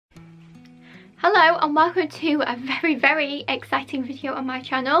Hello and welcome to a very exciting video on my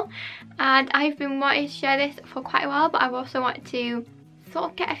channel, and I've been wanting to share this for quite a while, but I've also wanted to sort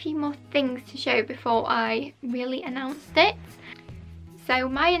of get a few more things to show before I really announced it. So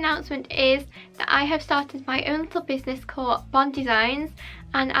my announcement is that I have started my own little business called Bond Designs,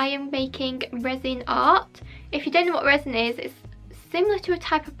 and I am making resin art. If you don't know what resin is, it's similar to a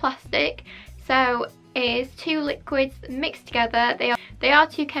type of plastic. So it is two liquids mixed together. They are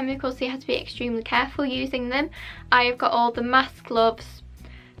two chemicals, so you have to be extremely careful using them. I have got all the mask gloves,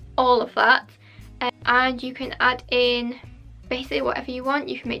 all of that, and you can add in basically whatever you want.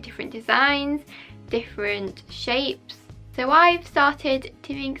 You can make different designs, different shapes. So I've started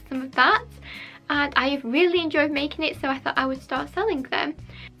doing some of that, and I have really enjoyed making it, so I thought I would start selling them.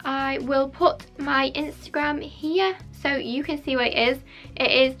 I will put my Instagram here so you can see what it is.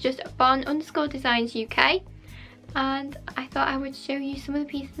 It is just Bond_Designs UK, and I thought I would show you some of the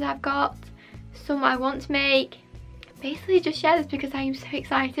pieces I've got, some I want to make. Basically just share this because I am so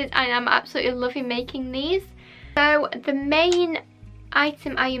excited and I'm absolutely loving making these. So the main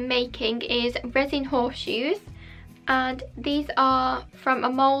item I am making is resin horseshoes, and these are from a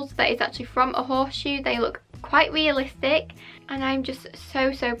mould that is actually from a horseshoe. They look quite realistic and I'm just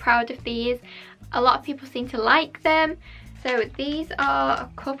so proud of these. A lot of people seem to like them. So these are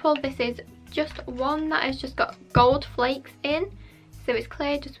a couple. This is just one that has just got gold flakes in, so it's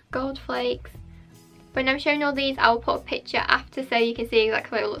clear just with gold flakes. When I'm showing all these, I'll put a picture after so you can see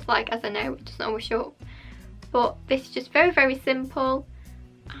exactly what it looks like, as I know it doesn't always show up. But this is just very simple,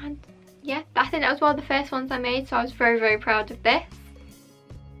 and yeah, I think that was one of the first ones I made, so I was very proud of this.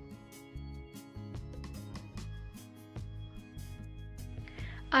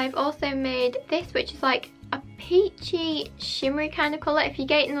 I've also made this, which is like a peachy shimmery kind of colour. If you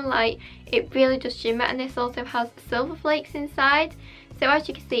get it in the light, it really does shimmer, and this also has silver flakes inside. So as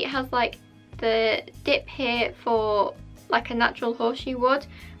you can see, it has like the dip here for like a natural horseshoe would,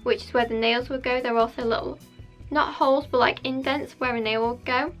 which is where the nails would go. There are also little, not holes, but like indents where a nail would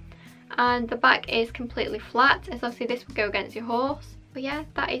go. And the back is completely flat, as obviously this would go against your horse. But yeah,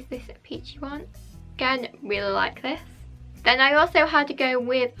 that is this peachy one. Again, really like this. Then I also had to go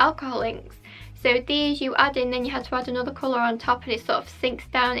with alcohol inks. So these you add in, then you had to add another colour on top, and it sort of sinks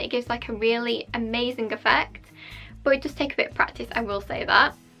down. It gives like a really amazing effect. But it does take a bit of practice, I will say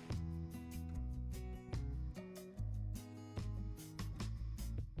that.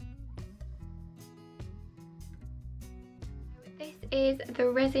 This is the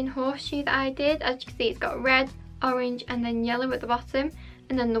resin horseshoe that I did. As you can see, it's got red, orange and then yellow at the bottom,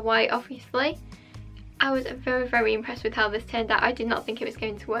 and then the white obviously. I was very impressed with how this turned out. I did not think it was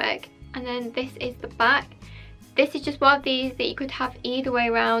going to work. And then this is the back. This is just one of these that you could have either way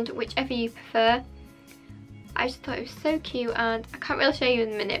around, whichever you prefer. I just thought it was so cute, and I can't really show you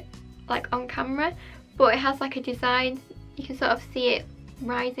in a minute like on camera, but it has like a design. You can sort of see it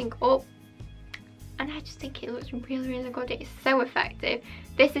rising up, and I just think it looks really good. It is so effective.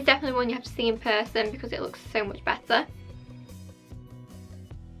 This is definitely one you have to see in person because it looks so much better.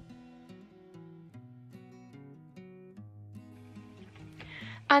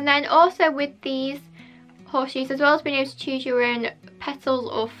 And then also with these horseshoes, as well as being able to choose your own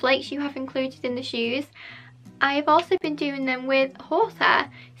petals or flakes you have included in the shoes, I've also been doing them with horsehair.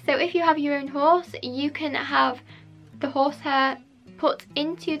 So if you have your own horse, you can have the horsehair put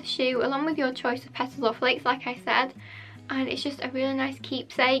into the shoe along with your choice of petals or flakes, like I said, and it's just a really nice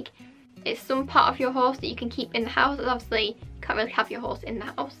keepsake. It's some part of your horse that you can keep in the house, as obviously you can't really have your horse in the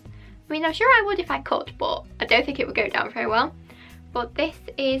house. I mean, I'm sure I would if I could, but I don't think it would go down very well. But this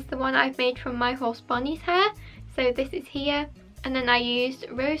is the one I've made from my horse Bonnie's hair. So this is here, and then I used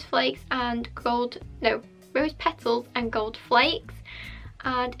rose flakes and rose petals and gold flakes.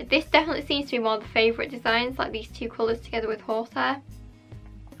 And this definitely seems to be one of the favourite designs, like these two colours together with horsehair.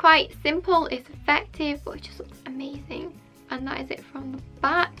 Quite simple, it's effective, but it just looks amazing. And that is it from the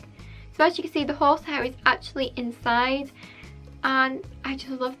back. So as you can see, the horsehair is actually inside, and I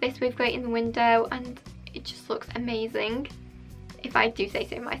just love this. We've got it in the window and it just looks amazing, if I do say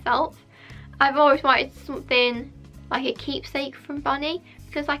so myself. I've always wanted something like a keepsake from Bonnie,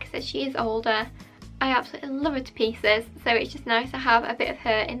 because like I said, she is older. I absolutely love her to pieces, so it's just nice to have a bit of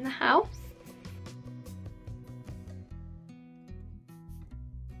her in the house.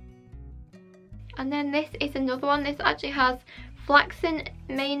 And then this is another one. This actually has flaxen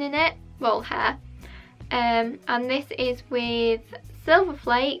mane in it, well, hair. And this is with silver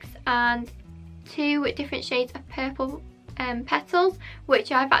flakes and two different shades of purple petals,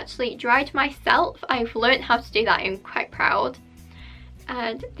 which I've actually dried myself. I've learned how to do that. I'm quite proud.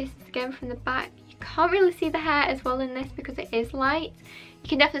 And this is again from the back. You can't really see the hair as well in this because it is light. You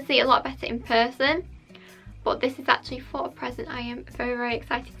can definitely see it a lot better in person, but this is actually for a present. I am very, very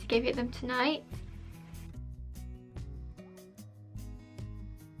excited to give it them tonight.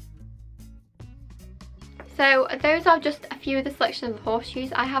 So those are just a few of the selection of the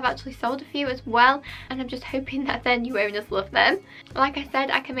horseshoes. I have actually sold a few as well, and I'm just hoping that their new owners love them. Like I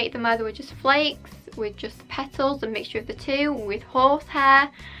said, I can make them either with just flakes, with just petals, a mixture of the two, with horsehair,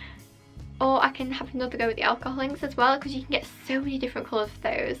 or I can have another go with the alcohol inks as well, because you can get so many different colours for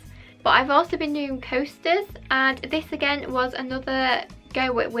those. But I've also been doing coasters, and this again was another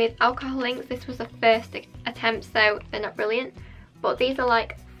go with alcohol inks. This was the first attempt, so they're not brilliant, but these are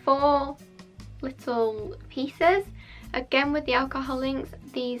like 4 little pieces. Again with the alcohol inks,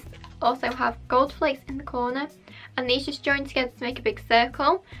 these also have gold flakes in the corner, and these just join together to make a big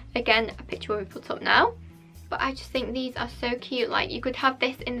circle. Again, a picture will be put up now. But I just think these are so cute. Like, you could have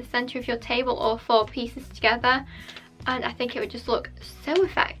this in the centre of your table, or 4 pieces together, and I think it would just look so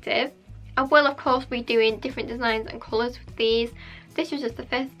effective. I will of course be doing different designs and colours with these. This was just the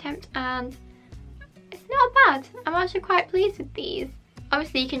first attempt and it's not bad. I'm actually quite pleased with these.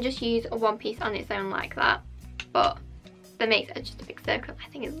 Obviously you can just use a one piece on its own like that, but that makes it just a big circle. I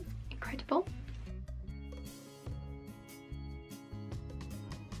think it's incredible.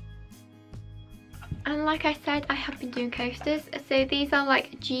 And like I said, I have been doing coasters. So these are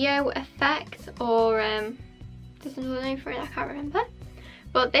like Geo Effect, or there's another name for it, I can't remember.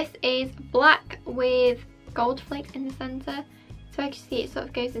 But this is black with gold flakes in the centre. So I can see it sort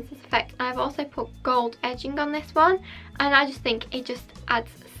of goes into this effect. I've also put gold edging on this one, and I just think it just adds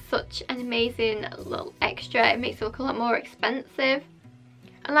such an amazing little extra. It makes it look a lot more expensive.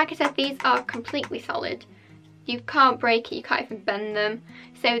 And like I said, these are completely solid. You can't break it, you can't even bend them.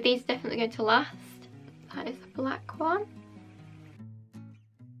 So these are definitely going to last. That is a black one.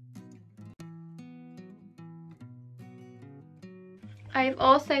 I've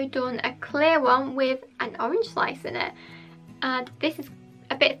also done a clear one with an orange slice in it. And this is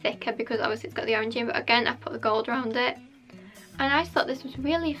a bit thicker because obviously it's got the orange in, but again I've put the gold around it. And I just thought this was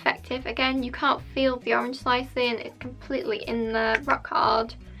really effective. Again, you can't feel the orange slice in, it's completely in there, rock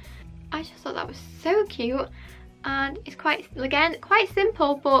hard. I just thought that was so cute, and it's quite, again, quite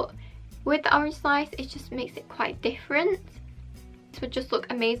simple, but with the orange slice it just makes it quite different. This would just look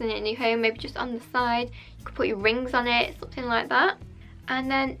amazing in a new home, maybe just on the side. You could put your rings on it, something like that. And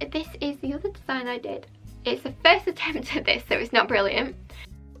then this is the other design I did. It's the first attempt at this, so it's not brilliant.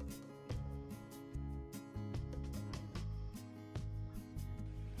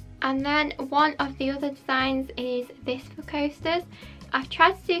 And then one of the other designs is this for coasters. I've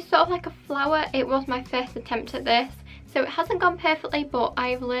tried to do sort of like a flower. It was my first attempt at this, so it hasn't gone perfectly, but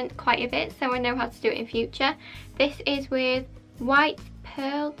I've learned quite a bit, so I know how to do it in future. This is with white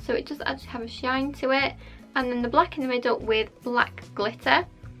pearl, so it does actually have a shine to it, and then the black in the middle with black glitter.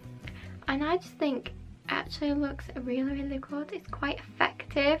 And I just think actually looks really, really good. It's quite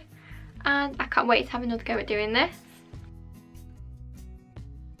effective, and I can't wait to have another go at doing this.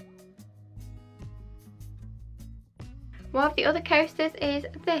 One of the other coasters is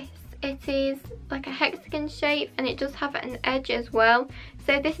this. It is like a hexagon shape, and it does have an edge as well,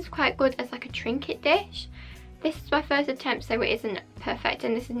 so this is quite good as like a trinket dish. This is my first attempt, so it isn't perfect,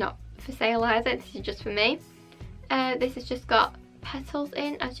 and this is not for sale either, this is just for me. This has just got petals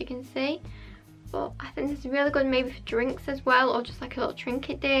in, as you can see. But I think this is really good maybe for drinks as well, or just like a little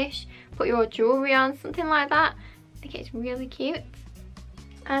trinket dish, put your jewellery on, something like that. I think it's really cute.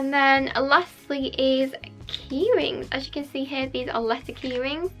 And then lastly is keyrings. As you can see here, these are letter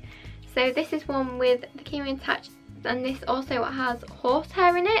keyrings. So this is one with the keyring attached, and this also has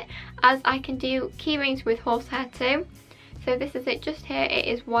horsehair in it, as I can do keyrings with horsehair too. So this is it just here, it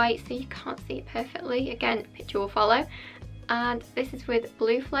is white so you can't see it perfectly, again picture will follow. And this is with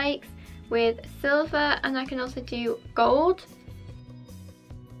blue flakes, with silver, and I can also do gold.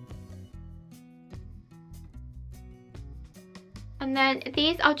 And then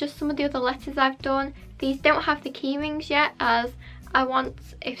these are just some of the other letters I've done. These don't have the keyrings yet, as I want,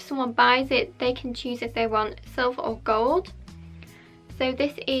 if someone buys it, they can choose if they want silver or gold. So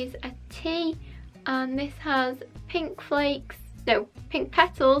this is a T, and this has pink flakes, no, pink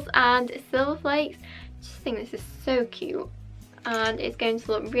petals and silver flakes. I just think this is so cute, and it's going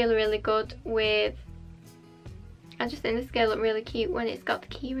to look really, really good with, I just think this is going to look really cute when it's got the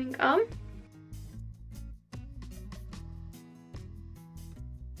keyring on.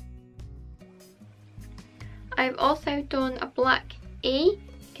 I've also done a black E. You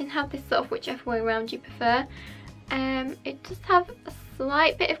can have this sort of whichever way around you prefer. It does have a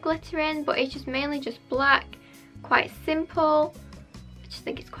slight bit of glitter in, but it's just mainly just black, quite simple. I just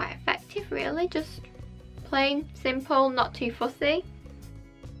think it's quite effective really, just plain, simple, not too fussy.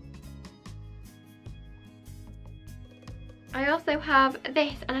 I also have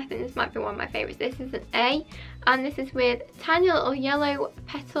this, and I think this might be one of my favourites. This is an A, and this is with tiny little yellow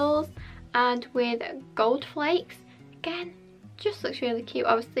petals and with gold flakes. Again, just looks really cute.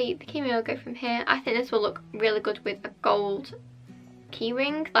 Obviously the keyring will go from here. I think this will look really good with a gold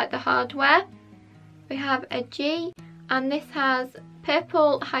keyring, like the hardware. We have a G, and this has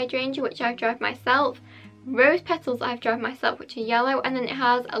purple hydrangea, which I've dried myself, rose petals I've dried myself, which are yellow, and then it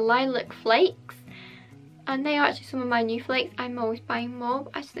has a lilac flakes, and they are actually some of my new flakes. I'm always buying more,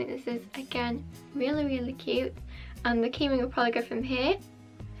 but I just think this is, again, really, really cute. And the keyring will probably go from here.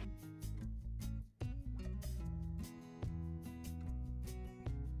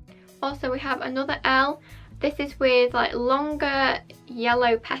 Also we have another L. This is with like longer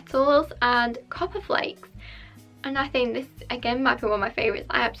yellow petals and copper flakes. And I think this, again, might be one of my favourites.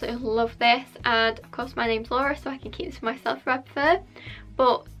 I absolutely love this. And of course my name's Laura, so I can keep this for myself if I prefer.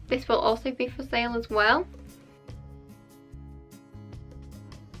 But this will also be for sale as well.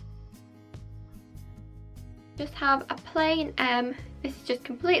 Just have a plain M. This is just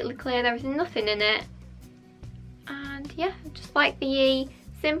completely clear, there is nothing in it. And yeah, just like the E.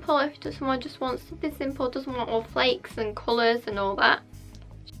 Simple if someone just wants something simple, doesn't want all flakes and colours and all that.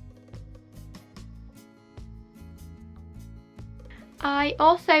 I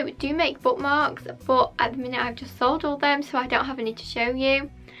also do make bookmarks, but at the minute I've just sold all them, so I don't have any to show you.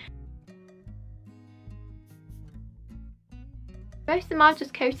 Most of them are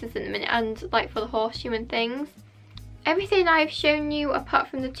just coasters at the minute, and like for the horseshoe and things. Everything I've shown you apart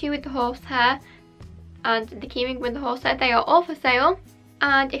from the two with the horsehair and the keyring with the horsehair, they are all for sale.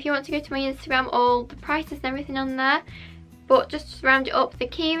 And if you want to go to my Instagram, all the prices and everything on there. But just to round it up, the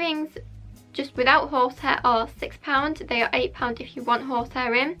keyrings just without horsehair are £6. They are £8 if you want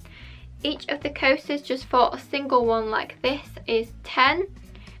horsehair in. Each of the coasters just for a single one like this is £10.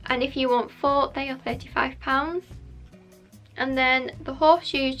 And if you want 4, they are £35. And then the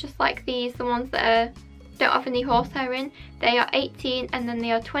horseshoes, just like these, the ones that don't have any horsehair in, they are £18, and then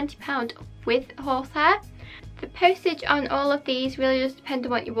they are £20 with horsehair. The postage on all of these really just depends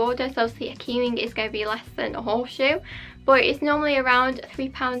on what you order, so obviously a keyring is going to be less than a horseshoe, but it's normally around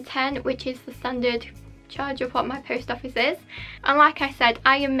 £3.10, which is the standard charge of what my post office is. And like I said,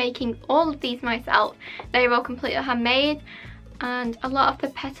 I am making all of these myself. They are all completely handmade, and a lot of the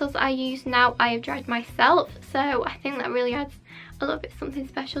petals I use now I have dried myself, so I think that really adds a little bit something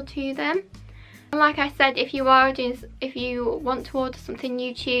special to them. And like I said, if you want to order something,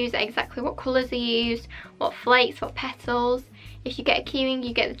 you choose exactly what colours are used, what flakes, what petals. If you get a keyring,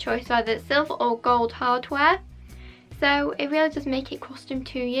 you get the choice of either silver or gold hardware. So it really does make it custom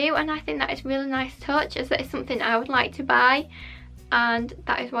to you, and I think that is a really nice touch, as that is something I would like to buy, and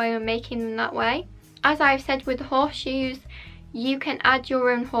that is why I'm making them that way. As I've said with the horseshoes, you can add your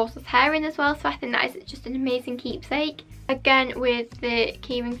own horse's hair in as well, so I think that is just an amazing keepsake. Again, with the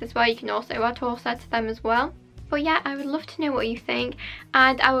keyrings as well, you can also add horsehair to them as well. But yeah, I would love to know what you think,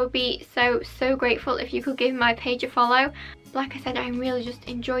 and I would be so grateful if you could give my page a follow. Like I said, I'm really just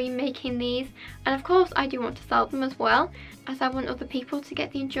enjoying making these, and of course I do want to sell them as well, as I want other people to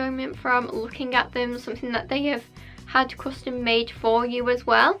get the enjoyment from looking at them, something that they have had custom made for you as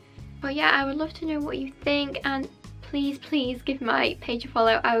well. But yeah, I would love to know what you think, and please give my page a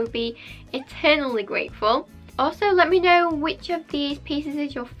follow. I would be eternally grateful. Also, let me know which of these pieces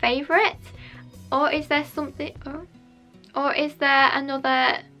is your favourite, or is there something, or is there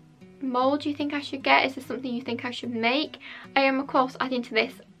another mould you think I should get? Is there something you think I should make? I am of course adding to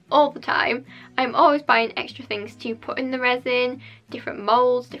this all the time. I'm always buying extra things to put in the resin, different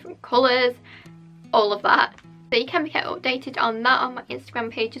moulds, different colours, all of that. So you can be kept updated on that on my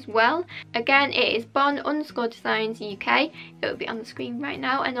Instagram page as well. Again, it is Bon_Designs UK. It will be on the screen right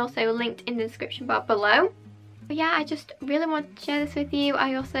now, and also linked in the description bar below. But yeah, I just really want to share this with you.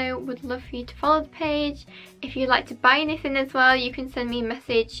 I also would love for you to follow the page. If you'd like to buy anything as well, you can send me a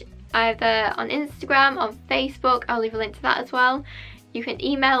message either on Instagram, on Facebook. I'll leave a link to that as well. You can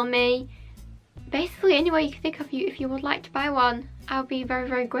email me. Basically, any way you can think of, if you would like to buy one, I'll be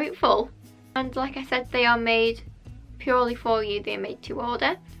very grateful. And like I said, they are made purely for you. They are made to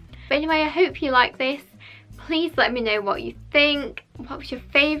order. But anyway, I hope you like this. Please let me know what you think. What was your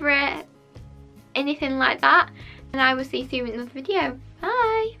favourite? Anything like that. And I will see you soon in another video.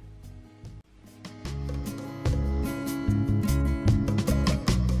 Bye!